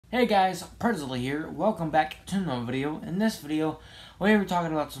Hey guys, Presley here. Welcome back to another video. In this video, we're going to be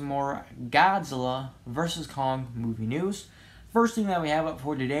talking about some more Godzilla vs. Kong movie news. First thing that we have up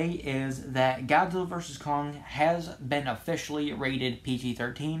for today is that Godzilla vs. Kong has been officially rated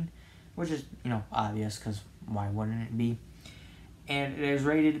PG-13, which is, obvious, because why wouldn't it be? And it is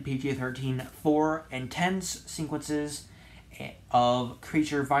rated PG-13 for intense sequences of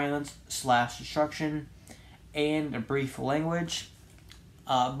creature violence / destruction and a brief language.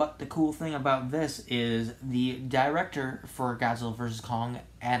 But the cool thing about this is the director for Godzilla vs. Kong,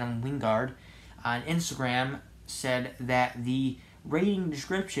 Adam Wingard, on Instagram said that the rating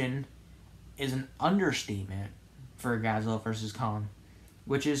description is an understatement for Godzilla vs. Kong,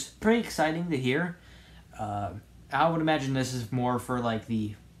 which is pretty exciting to hear. I would imagine this is more for like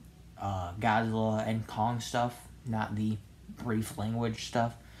the Godzilla and Kong stuff, not the brief language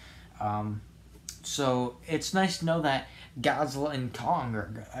stuff. So it's nice to know that Godzilla and Kong are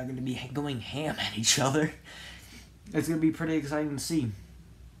going to be going ham at each other. It's going to be pretty exciting to see.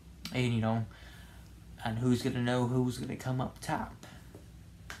 And, and who's going to know who's going to come up top.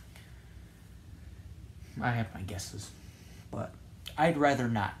 I have my guesses. But I'd rather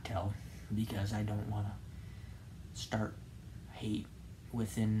not tell, because I don't want to start hate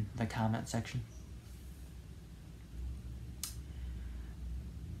within the comment section.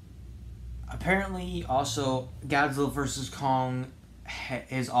 Apparently, also, Godzilla vs. Kong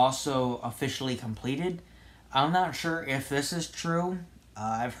is also officially completed. I'm not sure if this is true.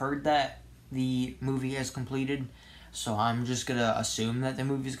 I've heard that the movie is completed, so I'm just gonna assume that the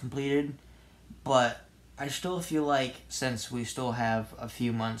movie is completed. But I still feel like, since we still have a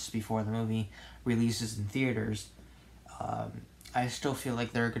few months before the movie releases in theaters, I still feel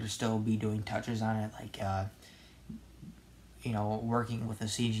like they're gonna still be doing touches on it, like, working with the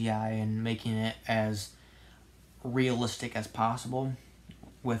CGI and making it as realistic as possible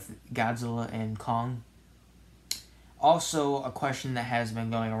with Godzilla and Kong. Also, a question that has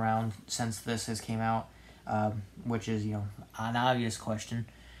been going around since this has came out, which is, an obvious question,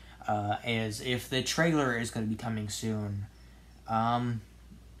 is if the trailer is going to be coming soon.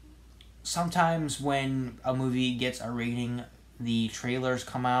 Sometimes when a movie gets a rating, the trailers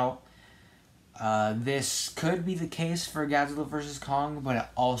come out. This could be the case for Godzilla vs. Kong, but it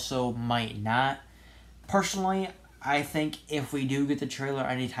also might not. Personally, I think if we do get the trailer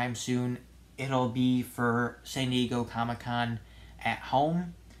anytime soon, it'll be for San Diego Comic-Con at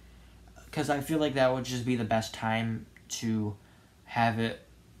home, because I feel like that would just be the best time to have it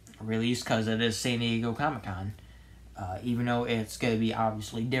released, because it is San Diego Comic-Con. Even though it's going to be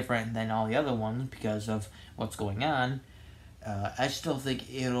obviously different than all the other ones because of what's going on, I still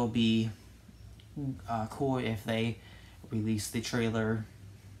think it'll be cool if they release the trailer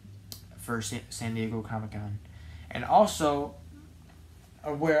for San Diego Comic-Con. And also,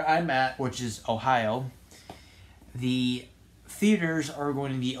 where I'm at, which is Ohio, the theaters are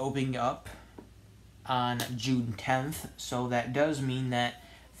going to be opening up on June 10th, so that does mean that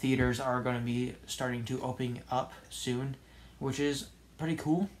theaters are going to be starting to open up soon, which is pretty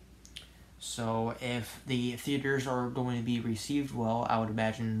cool. So if the theaters are going to be received well, I would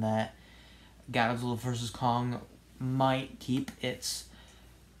imagine that Godzilla vs. Kong might keep its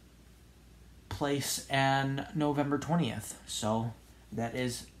place on November 20th. So that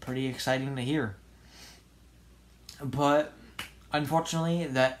is pretty exciting to hear. But unfortunately,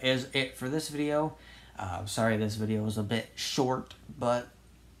 that is it for this video. Sorry this video was a bit short, but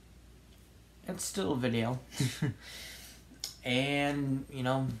it's still a video. And,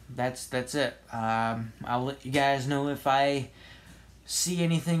 that's it. I'll let you guys know if I see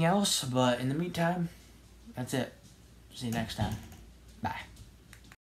anything else, but in the meantime, that's it. See you next time. Bye.